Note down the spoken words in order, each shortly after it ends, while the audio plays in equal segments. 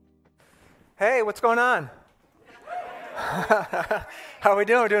Hey, what's going on? How are we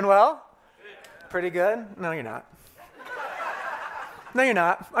doing? Doing well? Pretty good? No, you're not. No, you're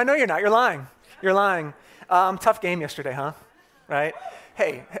not. I know you're not. You're lying. You're lying. Tough game yesterday, huh? Right?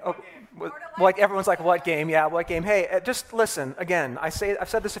 Hey, like everyone's like, what game? Yeah, what game? Hey, just listen. Again, I've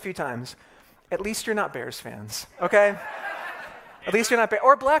said this a few times. At least you're not Bears fans, okay? At least you're not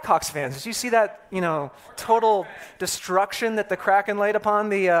or Blackhawks fans. Did you see that, total destruction that the Kraken laid upon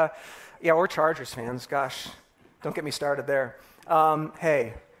the, or Chargers fans? Gosh, don't get me started there.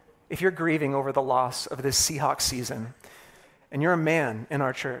 Hey, if you're grieving over the loss of this Seahawks season, and you're a man in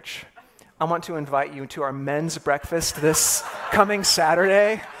our church, I want to invite you to our men's breakfast this coming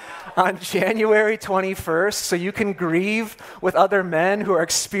Saturday on January 21st so you can grieve with other men who are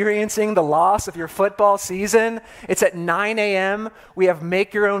experiencing the loss of your football season. It's at 9 a.m. We have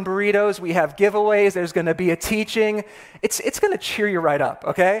make your own burritos. We have giveaways. There's going to be a teaching. It's going to cheer you right up,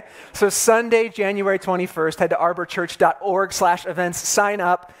 okay? So Sunday, January 21st, head to arborchurch.org/events. Sign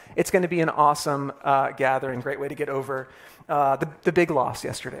up. It's going to be an awesome gathering. Great way to get over the big loss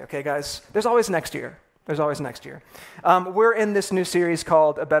yesterday, okay, guys? There's always next year. We're in this new series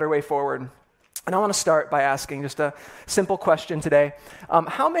called A Better Way Forward. And I want to start by asking just a simple question today.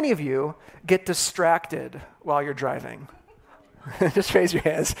 How many of you get distracted while you're driving? Just raise your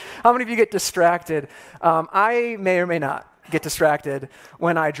hands. How many of you get distracted? I may or may not get distracted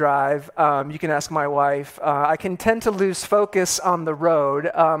when I drive. You can ask my wife. I can tend to lose focus on the road.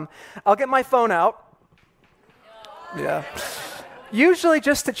 I'll get my phone out. Yeah. Usually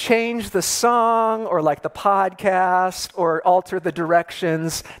just to change the song or like the podcast or alter the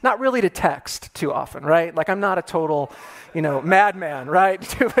directions, not really to text too often, right? Like I'm not a total, madman, right?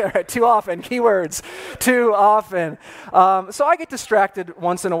 Too often, keywords, too often. So I get distracted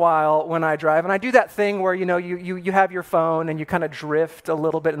once in a while when I drive, and I do that thing where, you have your phone and you kind of drift a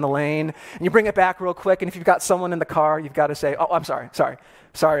little bit in the lane, and you bring it back real quick, and if you've got someone in the car, you've got to say, oh, I'm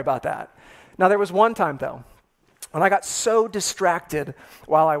sorry about that. Now there was one time though, when I got so distracted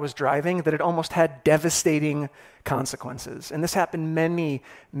while I was driving that it almost had devastating consequences. And this happened many,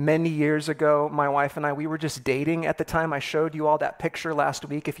 many years ago. My wife and I, we were just dating at the time. I showed you all that picture last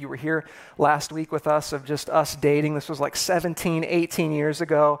week, if you were here last week with us, of just us dating. This was like 17, 18 years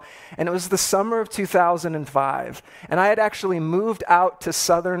ago. And it was the summer of 2005. And I had actually moved out to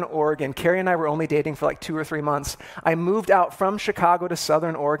Southern Oregon. Carrie and I were only dating for like 2 or 3 months. I moved out from Chicago to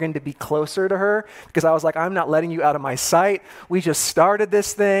Southern Oregon to be closer to her because I was like, I'm not letting you out of my sight. We just started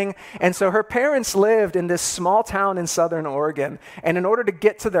this thing. And so her parents lived in this small town in Southern Oregon, and in order to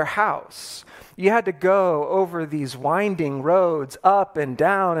get to their house, you had to go over these winding roads up and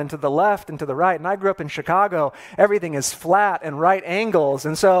down and to the left and to the right. And I grew up in Chicago. Everything is flat and right angles.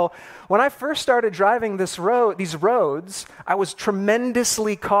 And so when I first started driving these roads, I was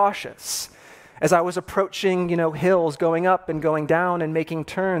tremendously cautious. As I was approaching, hills, going up and going down and making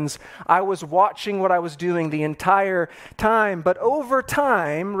turns, I was watching what I was doing the entire time. But over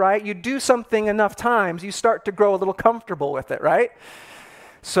time, right, you do something enough times, you start to grow a little comfortable with it, right?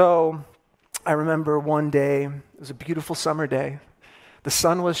 So I remember one day, it was a beautiful summer day. The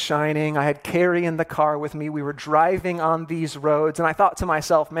sun was shining. I had Carrie in the car with me. We were driving on these roads, and I thought to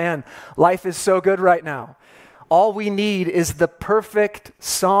myself, man, life is so good right now. All we need is the perfect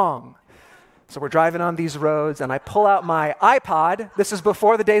song. So we're driving on these roads, and I pull out my iPod. This is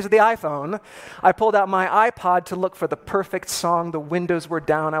before the days of the iPhone. I pulled out my iPod to look for the perfect song. The windows were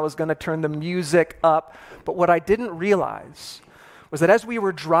down. I was going to turn the music up. But what I didn't realize was that as we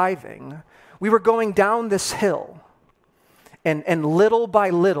were driving, we were going down this hill. And little by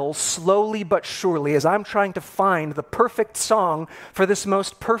little, slowly but surely, as I'm trying to find the perfect song for this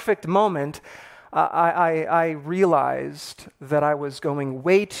most perfect moment, I realized that I was going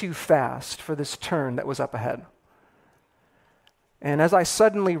way too fast for this turn that was up ahead. And as I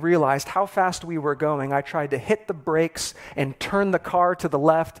suddenly realized how fast we were going, I tried to hit the brakes and turn the car to the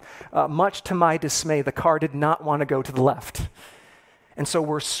left. Much to my dismay, the car did not want to go to the left. And so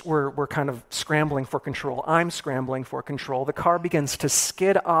we're kind of scrambling for control. I'm scrambling for control. The car begins to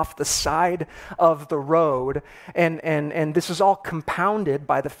skid off the side of the road, and this is all compounded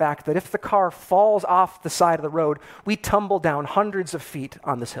by the fact that if the car falls off the side of the road, we tumble down hundreds of feet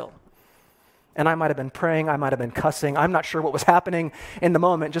on this hill. And I might have been praying, I might have been cussing. I'm not sure what was happening in the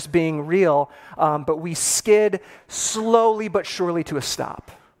moment, just being real. But we skid slowly but surely to a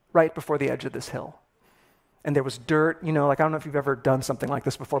stop right before the edge of this hill. And there was dirt, I don't know if you've ever done something like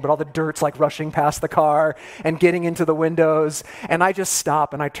this before, but all the dirt's like rushing past the car and getting into the windows. And I just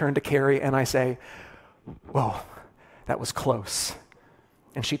stop and I turn to Carrie and I say, whoa, that was close.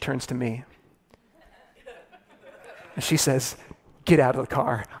 And she turns to me. And she says, get out of the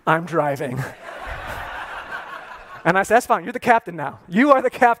car. I'm driving. And I said, that's fine. You're the captain now. You are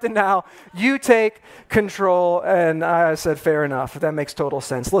the captain now. You take control. And I said, fair enough. That makes total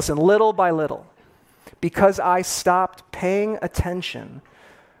sense. Listen, little by little, because I stopped paying attention,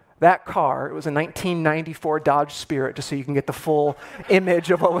 that car, it was a 1994 Dodge Spirit, just so you can get the full image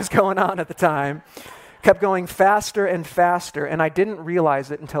of what was going on at the time, kept going faster and faster. And I didn't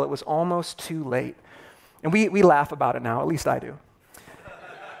realize it until it was almost too late. And we laugh about it now. At least I do.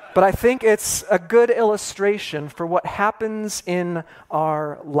 But I think it's a good illustration for what happens in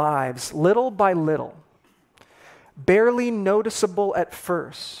our lives, little by little. Barely noticeable at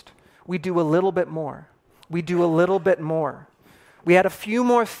first, we do a little bit more. We do a little bit more. We add a few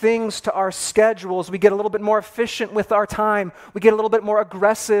more things to our schedules. We get a little bit more efficient with our time. We get a little bit more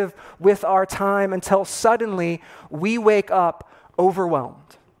aggressive with our time until suddenly we wake up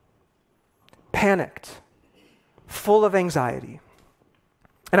overwhelmed, panicked, full of anxiety.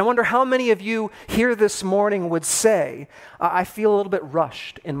 And I wonder how many of you here this morning would say, I feel a little bit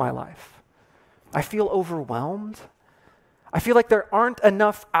rushed in my life. I feel overwhelmed. I feel like there aren't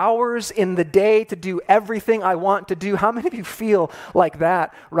enough hours in the day to do everything I want to do. How many of you feel like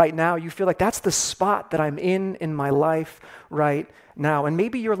that right now? You feel like that's the spot that I'm in my life right now. And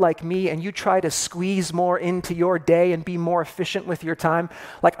maybe you're like me and you try to squeeze more into your day and be more efficient with your time.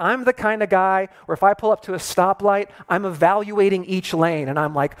 Like I'm the kind of guy where if I pull up to a stoplight, I'm evaluating each lane and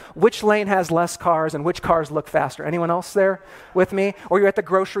I'm like, which lane has less cars and which cars look faster? Anyone else there with me? Or you're at the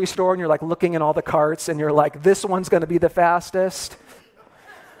grocery store and you're like looking in all the carts and you're like, this one's going to be the fastest.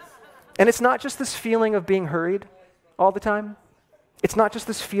 And it's not just this feeling of being hurried all the time. It's not just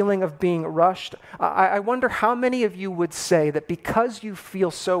this feeling of being rushed. I wonder how many of you would say that because you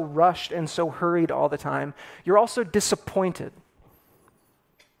feel so rushed and so hurried all the time, you're also disappointed.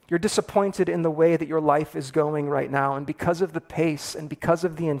 You're disappointed in the way that your life is going right now. And because of the pace and because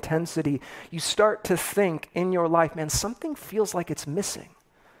of the intensity, you start to think in your life, man, something feels like it's missing.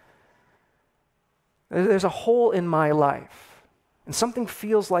 There's a hole in my life. And something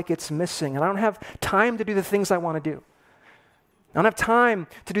feels like it's missing. And I don't have time to do the things I want to do. I don't have time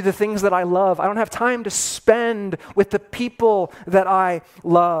to do the things that I love. I don't have time to spend with the people that I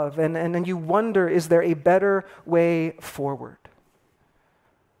love. And you wonder, is there a better way forward?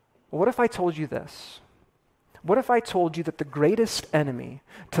 What if I told you this? What if I told you that the greatest enemy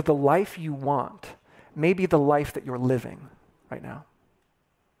to the life you want may be the life that you're living right now?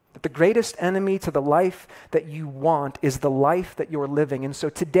 That the greatest enemy to the life that you want is the life that you're living. And so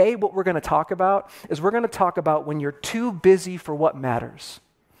today what we're going to talk about is we're going to talk about when you're too busy for what matters.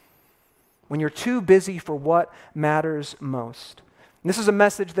 When you're too busy for what matters most. And this is a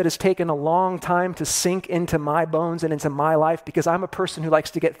message that has taken a long time to sink into my bones and into my life because I'm a person who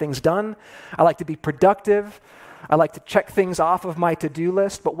likes to get things done. I like to be productive. I like to check things off of my to-do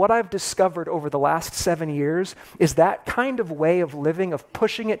list, but what I've discovered over the last 7 years is that kind of way of living, of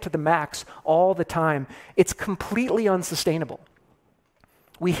pushing it to the max all the time, it's completely unsustainable.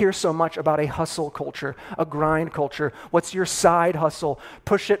 We hear so much about a hustle culture, a grind culture. What's your side hustle?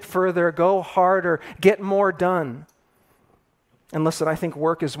 Push it further, go harder, get more done. And listen, I think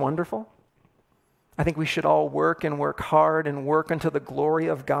work is wonderful. I think we should all work and work hard and work unto the glory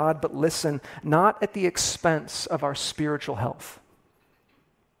of God, but listen, not at the expense of our spiritual health.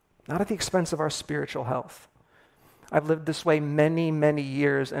 Not at the expense of our spiritual health. I've lived this way many, many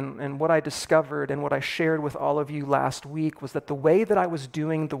years, and what I discovered and what I shared with all of you last week was that the way that I was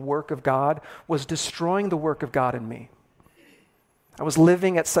doing the work of God was destroying the work of God in me. I was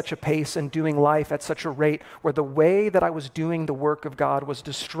living at such a pace and doing life at such a rate where the way that I was doing the work of God was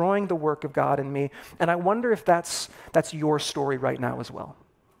destroying the work of God in me. And I wonder if that's your story right now as well.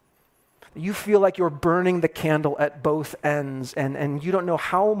 You feel like you're burning the candle at both ends and you don't know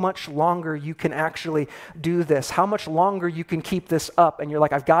how much longer you can actually do this, how much longer you can keep this up. And you're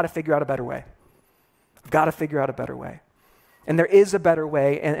like, I've got to figure out a better way. I've got to figure out a better way. And there is a better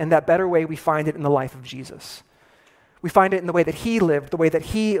way, and that better way, we find it in the life of Jesus. We find it in the way that he lived, the way that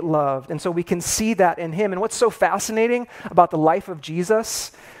he loved. And so we can see that in him. And what's so fascinating about the life of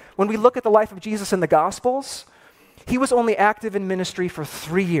Jesus, when we look at the life of Jesus in the Gospels, he was only active in ministry for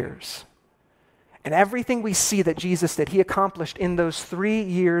 3 years. And everything we see that Jesus did, he accomplished in those 3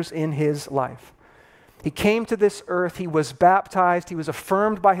 years in his life. He came to this earth, he was baptized, he was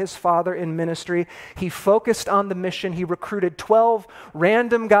affirmed by his Father in ministry, he focused on the mission, he recruited 12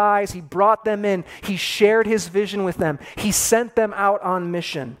 random guys, he brought them in, he shared his vision with them, he sent them out on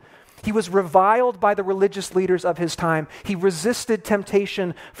mission. He was reviled by the religious leaders of his time. He resisted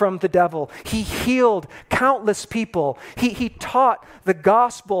temptation from the devil. He healed countless people. He taught the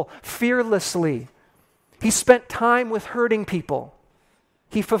gospel fearlessly. He spent time with hurting people.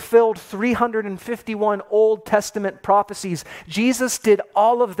 He fulfilled 351 Old Testament prophecies. Jesus did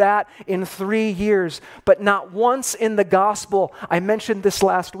all of that in 3 years, but not once in the gospel, I mentioned this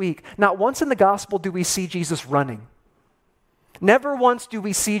last week, not once in the gospel do we see Jesus running. Never once do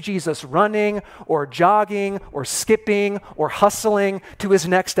we see Jesus running or jogging or skipping or hustling to his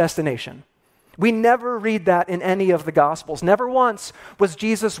next destination. We never read that in any of the Gospels. Never once was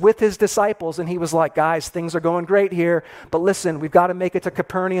Jesus with his disciples and he was like, guys, things are going great here, but listen, we've got to make it to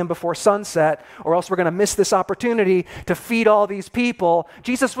Capernaum before sunset or else we're going to miss this opportunity to feed all these people.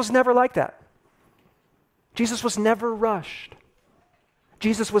 Jesus was never like that. Jesus was never rushed.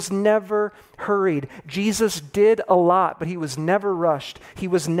 Jesus was never hurried. Jesus did a lot, but he was never rushed. He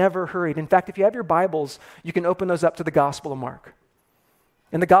was never hurried. In fact, if you have your Bibles, you can open those up to the Gospel of Mark.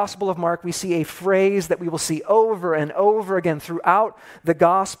 In the Gospel of Mark, we see a phrase that we will see over and over again throughout the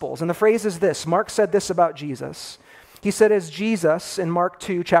Gospels. And the phrase is this. Mark said this about Jesus. He said, as Jesus, in Mark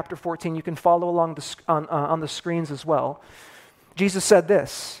 2, chapter 14, you can follow along on the screens as well. Jesus said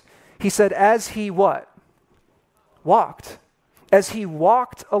this. He said, as he what? Walked. As he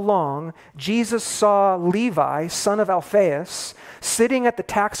walked along, Jesus saw Levi, son of Alphaeus, sitting at the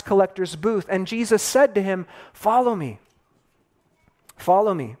tax collector's booth. And Jesus said to him, follow me.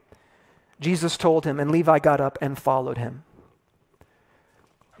 Follow me. Jesus told him, and Levi got up and followed him.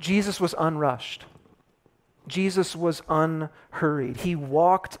 Jesus was unrushed. Jesus was unhurried. He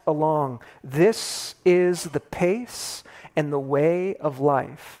walked along. This is the pace and the way of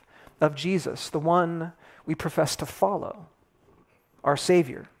life of Jesus, the one we profess to follow, our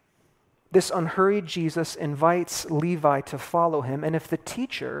Savior. This unhurried Jesus invites Levi to follow him. And if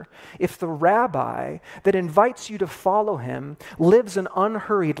the rabbi that invites you to follow him lives an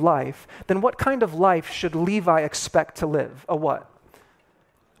unhurried life, then what kind of life should Levi expect to live? A what?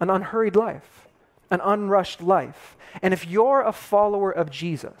 An unhurried life, an unrushed life. And if you're a follower of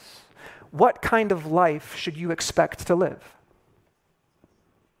Jesus, what kind of life should you expect to live?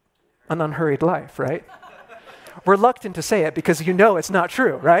 An unhurried life, right? Reluctant to say it because you know it's not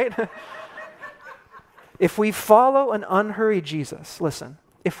true, right? If we follow an unhurried Jesus, listen,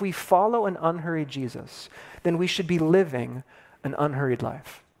 if we follow an unhurried Jesus, then we should be living an unhurried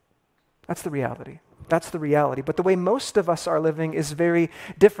life. That's the reality. That's the reality. But the way most of us are living is very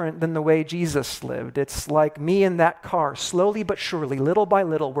different than the way Jesus lived. It's like me in that car, slowly but surely, little by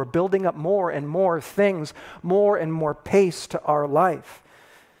little, we're building up more and more things, more and more pace to our life.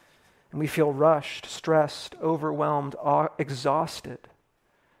 And we feel rushed, stressed, overwhelmed, exhausted.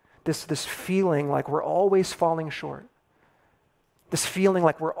 This feeling like we're always falling short. This feeling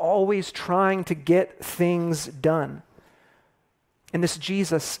like we're always trying to get things done. And this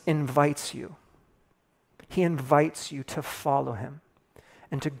Jesus invites you. He invites you to follow him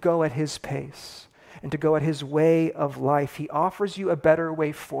and to go at his pace and to go at his way of life. He offers you a better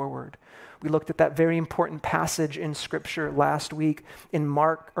way forward. We looked at that very important passage in Scripture last week in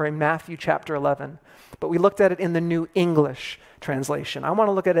Matthew chapter 11. But we looked at it in the New English translation. I want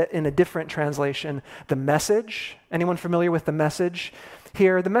to look at it in a different translation, the Message. Anyone familiar with the Message?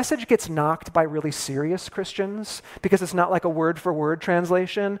 Here, the Message gets knocked by really serious Christians because it's not like a word-for-word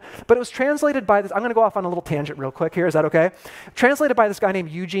translation, but it was translated by this. I'm going to go off on a little tangent real quick here. Is that okay? Translated by this guy named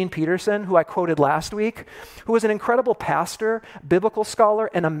Eugene Peterson, who I quoted last week, who was an incredible pastor, biblical scholar,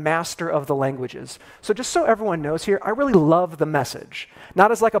 and a master of the languages. So just so everyone knows here, I really love the Message.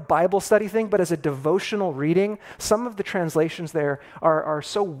 Not as like a Bible study thing, but as a devotional reading. Some of the translations there are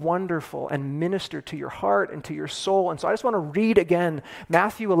so wonderful and minister to your heart and to your soul. And so I just want to read again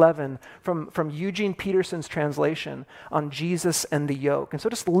Matthew 11 from Eugene Peterson's translation on Jesus and the yoke. And so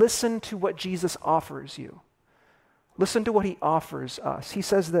just listen to what Jesus offers you. Listen to what he offers us. He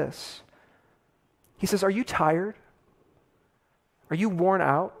says this. He says, are you tired? Are you worn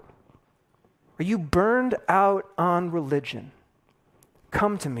out? Are you burned out on religion?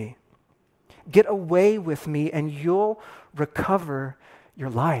 Come to me. Get away with me and you'll recover your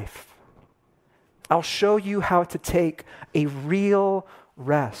life. I'll show you how to take a real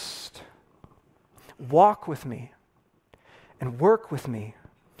rest. Walk with me and work with me.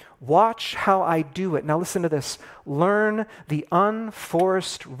 Watch how I do it. Now listen to this. Learn the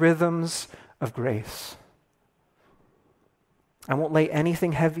unforced rhythms of grace. I won't lay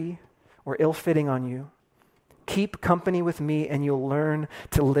anything heavy or ill-fitting on you. Keep company with me and you'll learn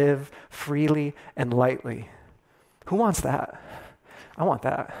to live freely and lightly. Who wants that? I want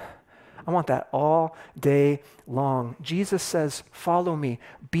that. I want that all day long. Jesus says, follow me,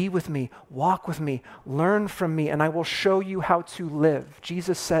 be with me, walk with me, learn from me, and I will show you how to live.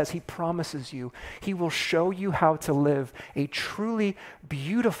 Jesus says, he promises you, he will show you how to live a truly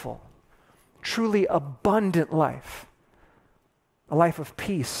beautiful truly abundant life, a life of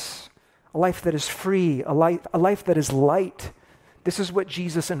peace, a life that is free, a life that is light. This is what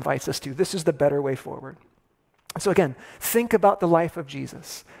Jesus invites us to. This is the better way forward. So again, think about the life of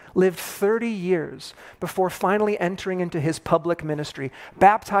Jesus. Lived 30 years before finally entering into his public ministry,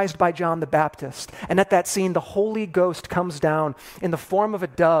 baptized by John the Baptist. And at that scene, the Holy Ghost comes down in the form of a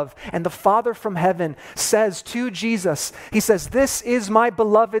dove, and the Father from heaven says to Jesus, he says, "This is my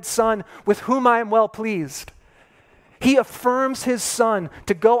beloved Son with whom I am well pleased." He affirms his Son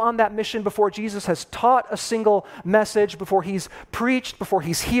to go on that mission before Jesus has taught a single message, before he's preached, before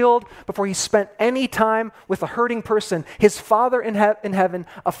he's healed, before he's spent any time with a hurting person. His Father in heaven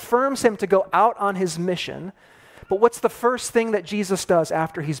affirms him to go out on his mission. But what's the first thing that Jesus does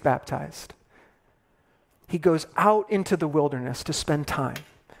after he's baptized? He goes out into the wilderness to spend time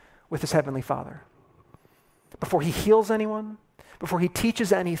with his heavenly Father. Before he heals anyone, before he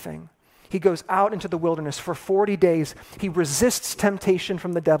teaches anything, he goes out into the wilderness for 40 days. He resists temptation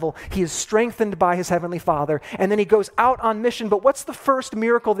from the devil. He is strengthened by his heavenly Father. And then he goes out on mission. But what's the first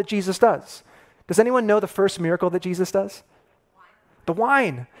miracle that Jesus does? Does anyone know the first miracle that Jesus does? The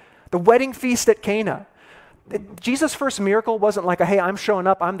wine. The wedding feast at Cana. Jesus' first miracle wasn't like, hey, I'm showing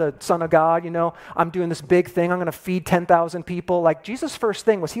up. I'm the Son of God. I'm doing this big thing. I'm going to feed 10,000 people. Like Jesus' first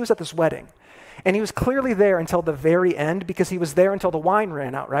thing was he was at this wedding. And he was clearly there until the very end because he was there until the wine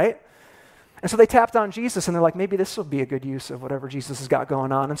ran out, right? And so they tapped on Jesus, and they're like, maybe this will be a good use of whatever Jesus has got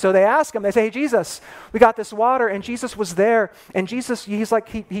going on. And so they ask him, they say, hey, Jesus, we got this water. And Jesus was there. And Jesus, he's like,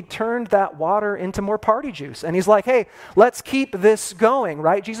 he turned that water into more party juice. And he's like, hey, let's keep this going,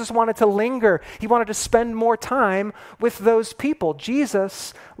 right? Jesus wanted to linger. He wanted to spend more time with those people.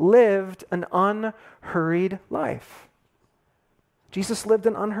 Jesus lived an unhurried life. Jesus lived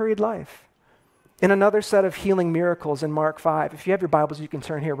an unhurried life. In another set of healing miracles in Mark 5, if you have your Bibles, you can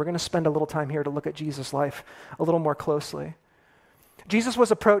turn here. We're going to spend a little time here to look at Jesus' life a little more closely. Jesus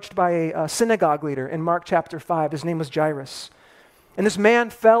was approached by a synagogue leader in Mark chapter 5. His name was Jairus. And this man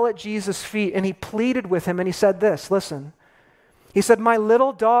fell at Jesus' feet, and he pleaded with him, and he said this, listen. He said, my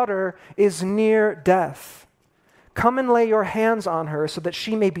little daughter is near death. Come and lay your hands on her so that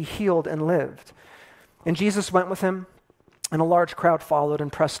she may be healed and live. And Jesus went with him. And a large crowd followed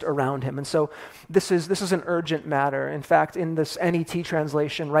and pressed around him. And so this is an urgent matter. In fact, in this NET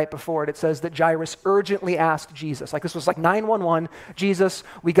translation right before it, it says that Jairus urgently asked Jesus. Like this was like 911, Jesus,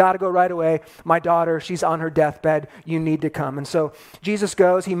 we got to go right away. My daughter, she's on her deathbed. You need to come. And so Jesus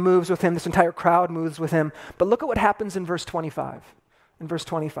goes, he moves with him. This entire crowd moves with him. But look at what happens in verse 25. In verse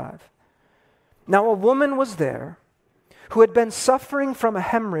 25. Now a woman was there who had been suffering from a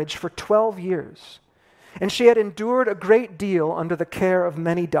hemorrhage for 12 years. And she had endured a great deal under the care of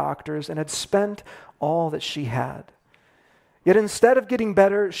many doctors and had spent all that she had. Yet instead of getting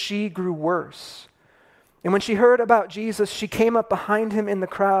better, she grew worse. And when she heard about Jesus, she came up behind him in the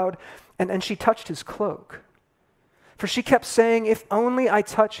crowd and she touched his cloak. For she kept saying, if only I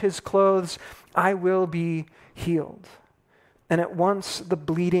touch his clothes, I will be healed. And at once the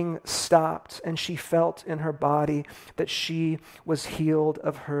bleeding stopped, and she felt in her body that she was healed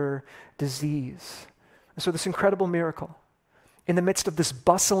of her disease. So this incredible miracle, in the midst of this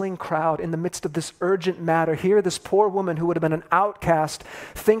bustling crowd, in the midst of this urgent matter, here this poor woman who would have been an outcast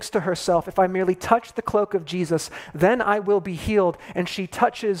thinks to herself, if I merely touch the cloak of Jesus, then I will be healed. And she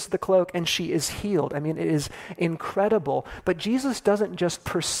touches the cloak and she is healed. I mean, it is incredible. But Jesus doesn't just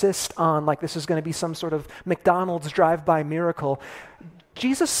persist on like this is going to be some sort of McDonald's drive-by miracle.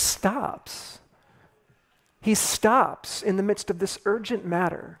 Jesus stops. He stops in the midst of this urgent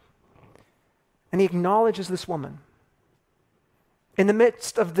matter. And he acknowledges this woman. In the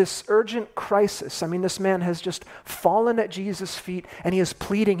midst of this urgent crisis, I mean, this man has just fallen at Jesus' feet and he is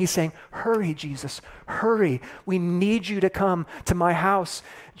pleading. He's saying, hurry, Jesus, hurry. We need you to come to my house.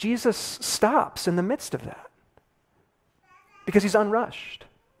 Jesus stops in the midst of that because he's unrushed,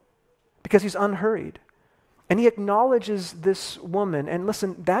 because he's unhurried. And he acknowledges this woman. And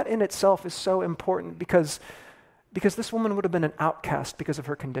listen, that in itself is so important because this woman would have been an outcast because of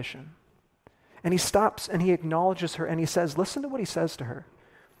her condition. And he stops and he acknowledges her and he says, listen to what he says to her.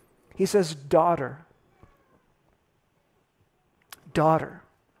 He says, daughter,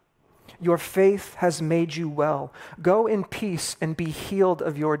 your faith has made you well. Go in peace and be healed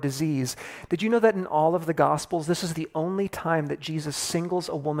of your disease. Did you know that in all of the Gospels, this is the only time that Jesus singles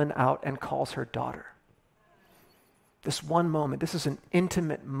a woman out and calls her daughter? This one moment, this is an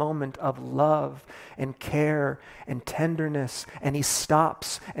intimate moment of love and care and tenderness. And he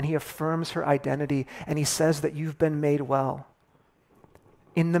stops and he affirms her identity and he says that you've been made well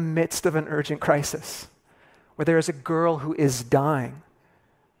in the midst of an urgent crisis where there is a girl who is dying.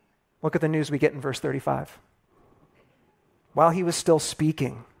 Look at the news we get in verse 35. While he was still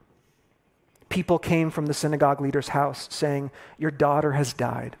speaking, people came from the synagogue leader's house saying, "Your daughter has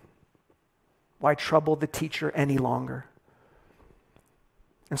died. Why trouble the teacher any longer?"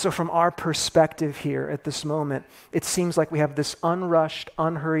 And so from our perspective here at this moment, it seems like we have this unrushed,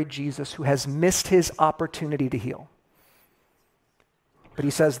 unhurried Jesus who has missed his opportunity to heal. But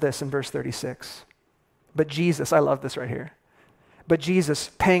he says this in verse 36. But Jesus, I love this right here. But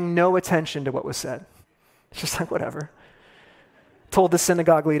Jesus, paying no attention to what was said, it's just like whatever, told the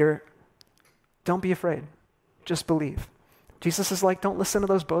synagogue leader, "Don't be afraid, just believe." Jesus is like, don't listen to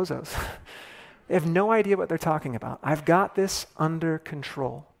those bozos. They have no idea what they're talking about. I've got this under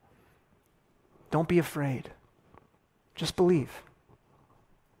control. Don't be afraid. Just believe.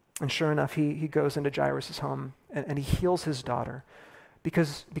 And sure enough, he goes into Jairus' home and he heals his daughter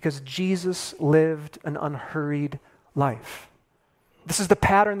because Jesus lived an unhurried life. This is the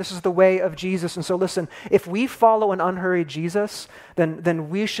pattern, this is the way of Jesus. And so listen, if we follow an unhurried Jesus, then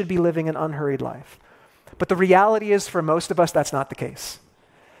we should be living an unhurried life. But the reality is for most of us, that's not the case.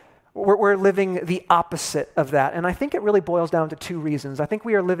 We're living the opposite of that. And I think it really boils down to two reasons. I think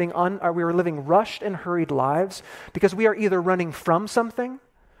we are living rushed and hurried lives because we are either running from something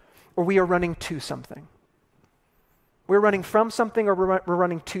or we are running to something. We're running from something or we're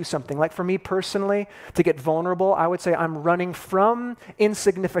running to something. Like for me personally, to get vulnerable, I would say I'm running from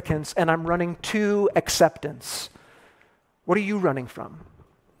insignificance and I'm running to acceptance. What are you running from?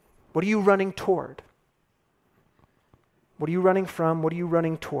 What are you running toward? What are you running from? What are you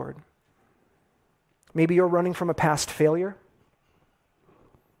running toward? Maybe you're running from a past failure.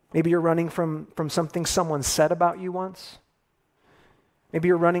 Maybe you're running from something someone said about you once. Maybe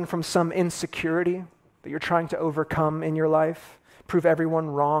you're running from some insecurity that you're trying to overcome in your life, prove everyone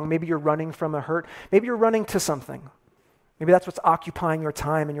wrong. Maybe you're running from a hurt. Maybe you're running to something. Maybe that's what's occupying your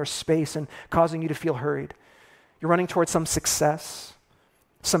time and your space and causing you to feel hurried. You're running towards some success,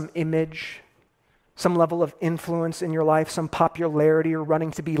 some image, some level of influence in your life, some popularity. You're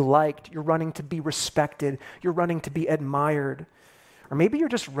running to be liked. You're running to be respected. You're running to be admired. Or maybe you're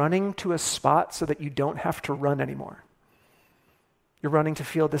just running to a spot so that you don't have to run anymore. You're running to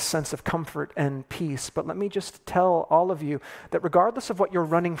feel this sense of comfort and peace. But let me just tell all of you that regardless of what you're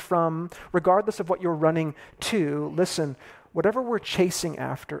running from, regardless of what you're running to, listen, whatever we're chasing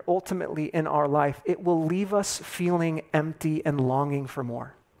after, ultimately in our life, it will leave us feeling empty and longing for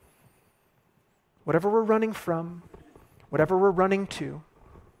more. Whatever we're running from, whatever we're running to,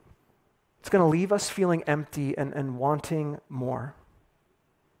 it's going to leave us feeling empty and wanting more.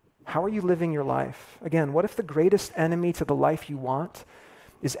 How are you living your life? Again, what if the greatest enemy to the life you want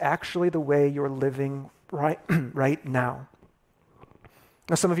is actually the way you're living right now?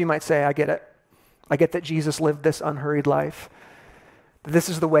 Now, some of you might say, I get it. I get that Jesus lived this unhurried life. This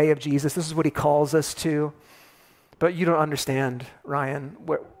is the way of Jesus. This is what he calls us to. But you don't understand, Ryan,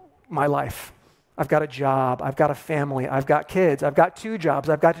 my life. I've got a job, I've got a family, I've got kids, I've got 2 jobs,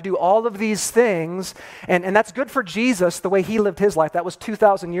 I've got to do all of these things. And that's good for Jesus, the way he lived his life. That was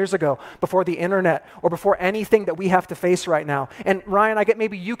 2,000 years ago, before the internet or before anything that we have to face right now. And Ryan, I get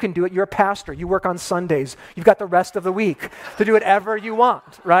maybe you can do it. You're a pastor. You work on Sundays. You've got the rest of the week to do whatever you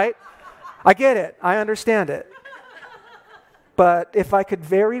want, right? I get it. I understand it. But if I could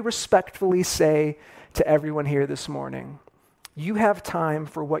very respectfully say to everyone here this morning, you have time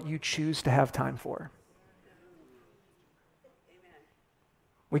for what you choose to have time for.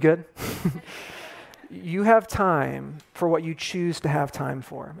 We good? You have time for what you choose to have time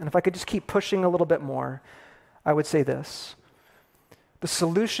for. And if I could just keep pushing a little bit more, I would say this. The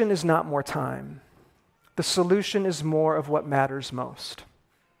solution is not more time. The solution is more of what matters most.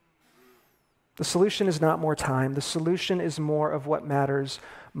 The solution is not more time. The solution is more of what matters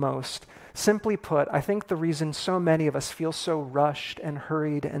most. Simply put, I think the reason so many of us feel so rushed and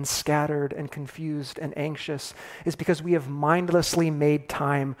hurried and scattered and confused and anxious is because we have mindlessly made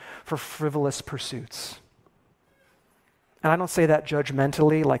time for frivolous pursuits. And I don't say that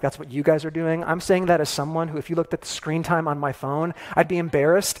judgmentally, like that's what you guys are doing. I'm saying that as someone who, if you looked at the screen time on my phone, I'd be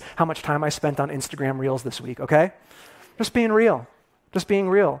embarrassed how much time I spent on Instagram Reels this week, okay? Just being real. Just being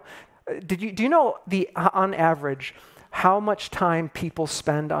real. Do you know on average, how much time people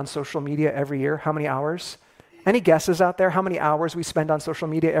spend on social media every year? How many hours? Any guesses out there? How many hours we spend on social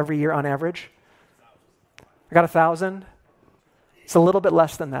media every year on average? I got 1,000. It's a little bit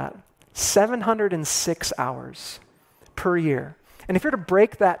less than that. 706 hours per year. And if you're to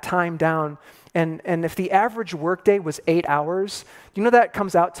break that time down, and if the average workday was 8 hours, you know that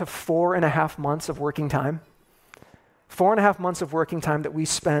comes out to 4.5 months of working time? 4.5 months of working time that we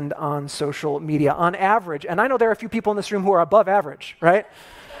spend on social media on average. And I know there are a few people in this room who are above average, right?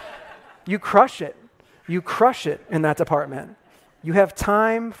 You crush it. You crush it in that department. You have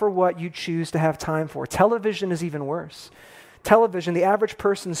time for what you choose to have time for. Television is even worse. Television, the average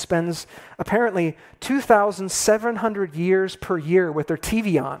person spends apparently 2,700 years per year with their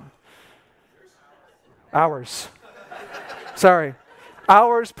TV on. Hours. Sorry.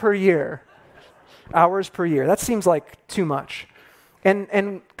 Hours per year. Hours per year. That seems like too much. And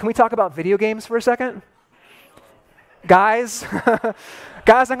can we talk about video games for a second? Guys,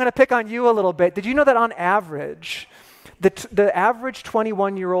 I'm going to pick on you a little bit. Did you know that on average, the average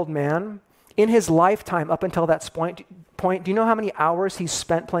 21-year-old man in his lifetime up until that point, do you know how many hours he's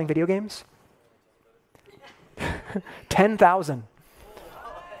spent playing video games? 10,000.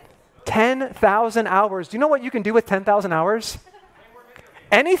 10,000 hours. Do you know what you can do with 10,000 hours?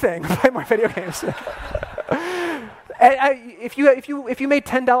 Anything. Play more video games. If you made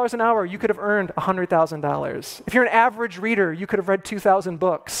 $10 an hour, you could have earned $100,000. If you're an average reader, you could have read 2,000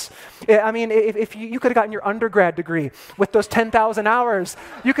 books. I mean, if you could have gotten your undergrad degree with those 10,000 hours,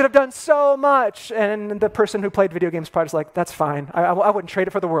 you could have done so much. And the person who played video games probably was like, that's fine. I wouldn't trade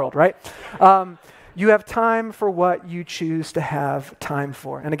it for the world, right? You have time for what you choose to have time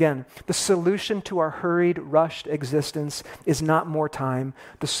for. And again, the solution to our hurried, rushed existence is not more time.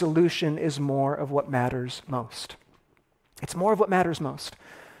 The solution is more of what matters most. It's more of what matters most.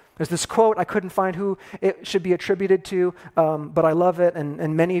 There's this quote, I couldn't find who it should be attributed to, but I love it,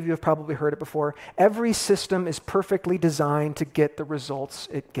 and many of you have probably heard it before. Every system is perfectly designed to get the results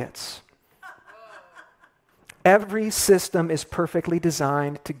it gets. Every system is perfectly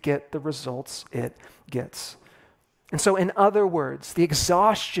designed to get the results it gets. And so, in other words, the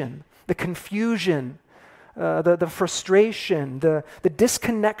exhaustion, the confusion, the frustration, the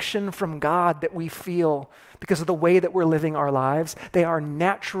disconnection from God that we feel because of the way that we're living our lives, they are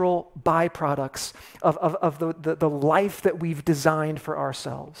natural byproducts of the life that we've designed for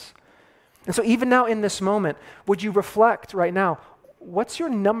ourselves. And so even now in this moment, would you reflect right now, what's your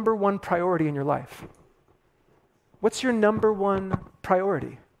number one priority in your life? What's your number one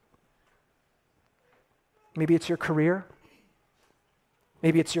priority? Maybe it's your career.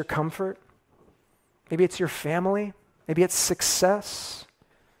 Maybe it's your comfort. Maybe it's your family. Maybe it's success.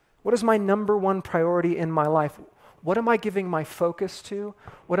 What is my number one priority in my life? What am I giving my focus to?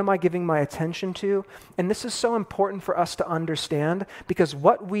 What am I giving my attention to? And this is so important for us to understand because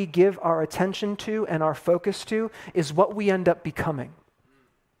what we give our attention to and our focus to is what we end up becoming.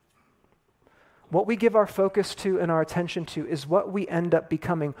 What we give our focus to and our attention to is what we end up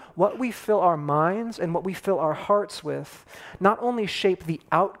becoming. What we fill our minds and what we fill our hearts with not only shape the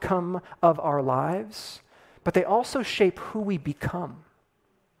outcome of our lives, but they also shape who we become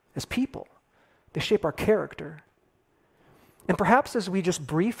as people. They shape our character. And perhaps as we just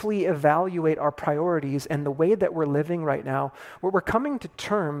briefly evaluate our priorities and the way that we're living right now, we're coming to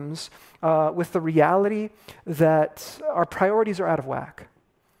terms with the reality that our priorities are out of whack.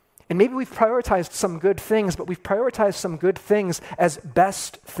 And maybe we've prioritized some good things, but we've prioritized some good things as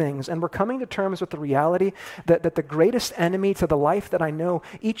best things. And we're coming to terms with the reality that the greatest enemy to the life that I know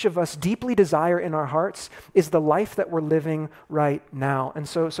each of us deeply desire in our hearts is the life that we're living right now. And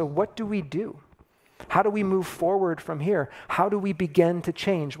so what do we do? How do we move forward from here? How do we begin to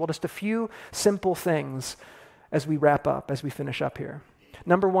change? Well, just a few simple things as we wrap up, as we finish up here.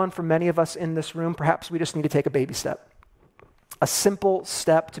 Number one, for many of us in this room, perhaps we just need to take a baby step. A simple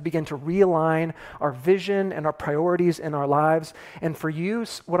step to begin to realign our vision and our priorities in our lives. And for you,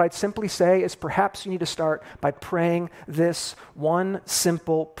 what I'd simply say is perhaps you need to start by praying this one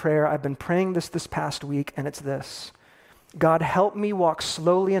simple prayer. I've been praying this past week, and it's this. God, help me walk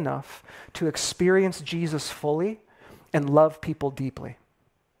slowly enough to experience Jesus fully and love people deeply.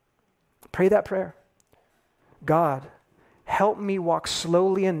 Pray that prayer. God, help me walk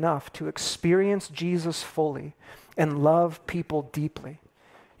slowly enough to experience Jesus fully and love people deeply.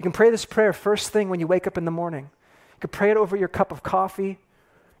 You can pray this prayer first thing when you wake up in the morning. You could pray it over your cup of coffee.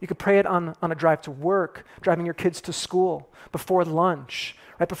 You could pray it on a drive to work, driving your kids to school, before lunch,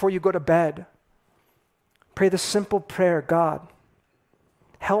 right before you go to bed. Pray this simple prayer, God,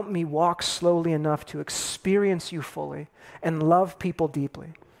 help me walk slowly enough to experience you fully and love people deeply.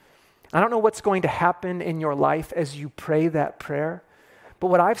 I don't know what's going to happen in your life as you pray that prayer, but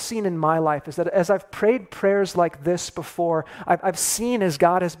what I've seen in my life is that as I've prayed prayers like this before, I've seen as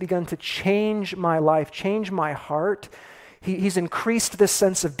God has begun to change my life, change my heart. He's increased this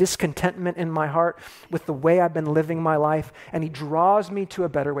sense of discontentment in my heart with the way I've been living my life, and he draws me to a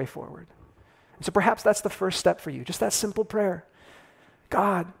better way forward. And so perhaps that's the first step for you, just that simple prayer.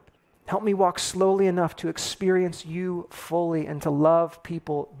 God, help me walk slowly enough to experience you fully and to love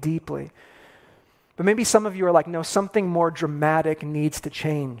people deeply. But maybe some of you are like, no, something more dramatic needs to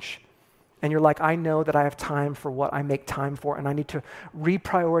change. and you're like, I know that I have time for what I make time for, and I need to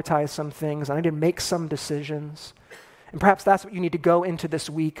reprioritize some things. I need to make some decisions. And perhaps that's what you need to go into this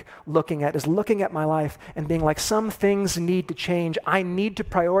week looking at, is looking at my life and being like, some things need to change. I need to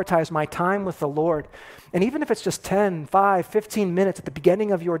prioritize my time with the Lord. And even if it's just 10, 5, 15 minutes at the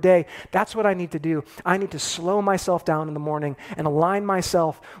beginning of your day, that's what I need to do. I need to slow myself down in the morning and align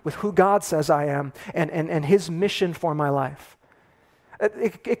myself with who God says I am and his mission for my life.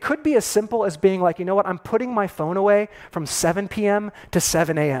 It could be as simple as being like, you know what, I'm putting my phone away from 7 p.m. to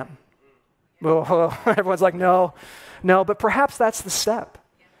 7 a.m. Oh, everyone's like, no, but perhaps that's the step.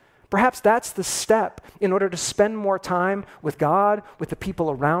 Perhaps that's the step in order to spend more time with God, with the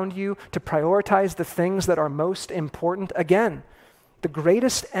people around you, to prioritize the things that are most important. Again, the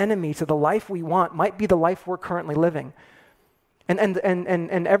greatest enemy to the life we want might be the life we're currently living.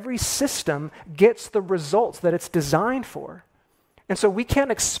 And every system gets the results that it's designed for. And so we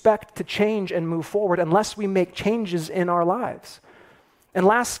can't expect to change and move forward unless we make changes in our lives. And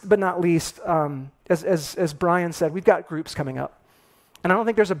last but not least, as Brian said, we've got groups coming up. And I don't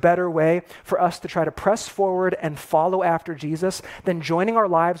think there's a better way for us to try to press forward and follow after Jesus than joining our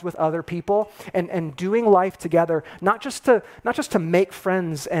lives with other people and doing life together, not just to make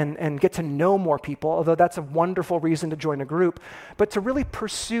friends and get to know more people, although that's a wonderful reason to join a group, but to really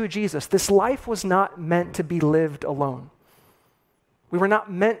pursue Jesus. This life was not meant to be lived alone. We were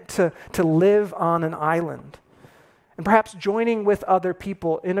not meant to live on an island. And perhaps joining with other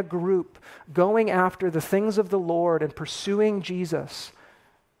people in a group, going after the things of the Lord and pursuing Jesus,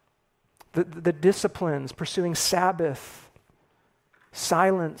 the disciplines, pursuing Sabbath,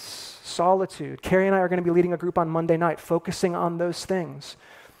 silence, solitude. Carrie and I are going to be leading a group on Monday night, focusing on those things.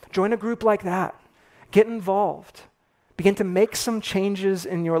 Join a group like that. Get involved. Begin to make some changes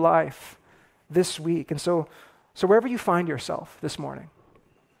in your life this week. And so wherever you find yourself this morning,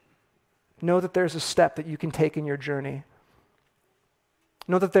 know that there's a step that you can take in your journey.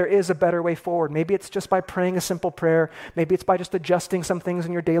 Know that there is a better way forward. Maybe it's just by praying a simple prayer. Maybe it's by just adjusting some things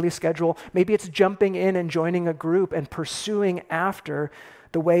in your daily schedule. Maybe it's jumping in and joining a group and pursuing after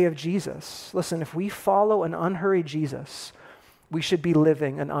the way of Jesus. Listen, if we follow an unhurried Jesus, we should be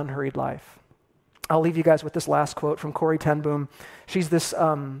living an unhurried life. I'll leave you guys with this last quote from Corrie ten Boom. She's this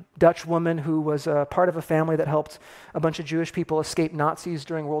Dutch woman who was a part of a family that helped a bunch of Jewish people escape Nazis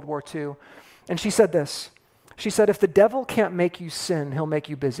during World War II. And she said this. She said, if the devil can't make you sin, he'll make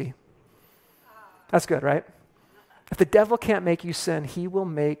you busy. That's good, right? If the devil can't make you sin, he will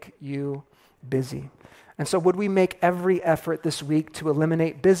make you busy. And so would we make every effort this week to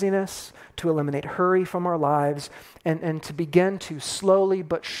eliminate busyness, to eliminate hurry from our lives, and to begin to slowly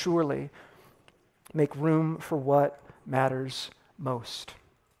but surely make room for what matters most.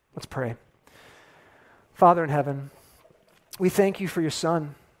 Let's pray. Father in heaven, we thank you for your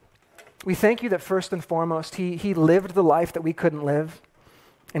Son. We thank you that first and foremost, he lived the life that we couldn't live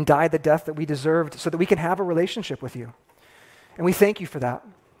and died the death that we deserved so that we can have a relationship with you. And we thank you for that.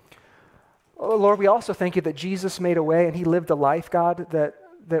 Oh, Lord, we also thank you that Jesus made a way and he lived a life, God,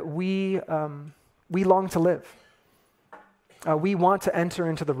 that we long to live. We want to enter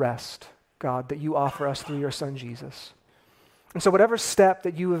into the rest, God, that you offer us through your Son, Jesus. And so whatever step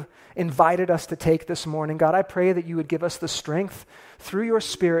that you have invited us to take this morning, God, I pray that you would give us the strength through your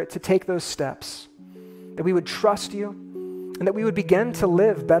Spirit to take those steps, that we would trust you, and that we would begin to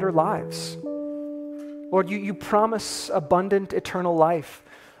live better lives. Lord, you promise abundant eternal life,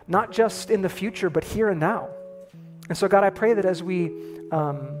 not just in the future, but here and now. And so, God, I pray that as we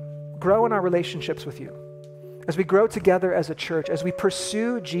grow in our relationships with you, as we grow together as a church, as we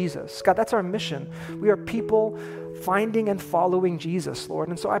pursue Jesus, God, that's our mission. We are people finding and following Jesus, Lord.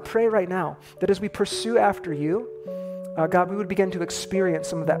 And so I pray right now that as we pursue after you, God, we would begin to experience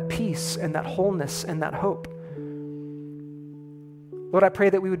some of that peace and that wholeness and that hope. Lord, I pray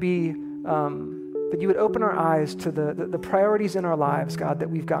that we would be, that you would open our eyes to the priorities in our lives, God, that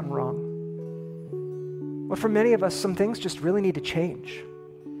we've gotten wrong. But for many of us, some things just really need to change.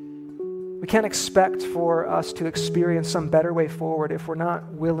 We can't expect for us to experience some better way forward if we're not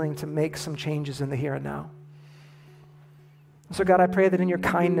willing to make some changes in the here and now. So God, I pray that in your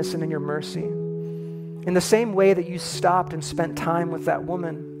kindness and in your mercy, in the same way that you stopped and spent time with that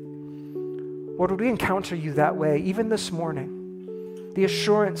woman, Lord, would we encounter you that way even this morning? The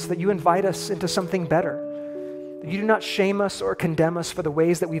assurance that you invite us into something better. You do not shame us or condemn us for the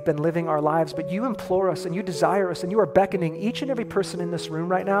ways that we've been living our lives, but you implore us and you desire us and you are beckoning each and every person in this room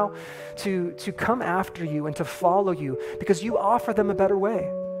right now to come after you and to follow you because you offer them a better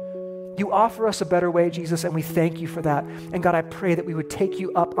way. You offer us a better way, Jesus, and we thank you for that. And God, I pray that we would take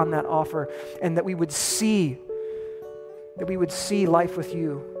you up on that offer and that we would see life with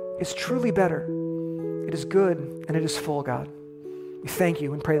you is truly better. It is good and it is full, God. We thank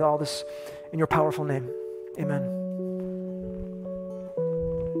you and pray all this in your powerful name. Amen.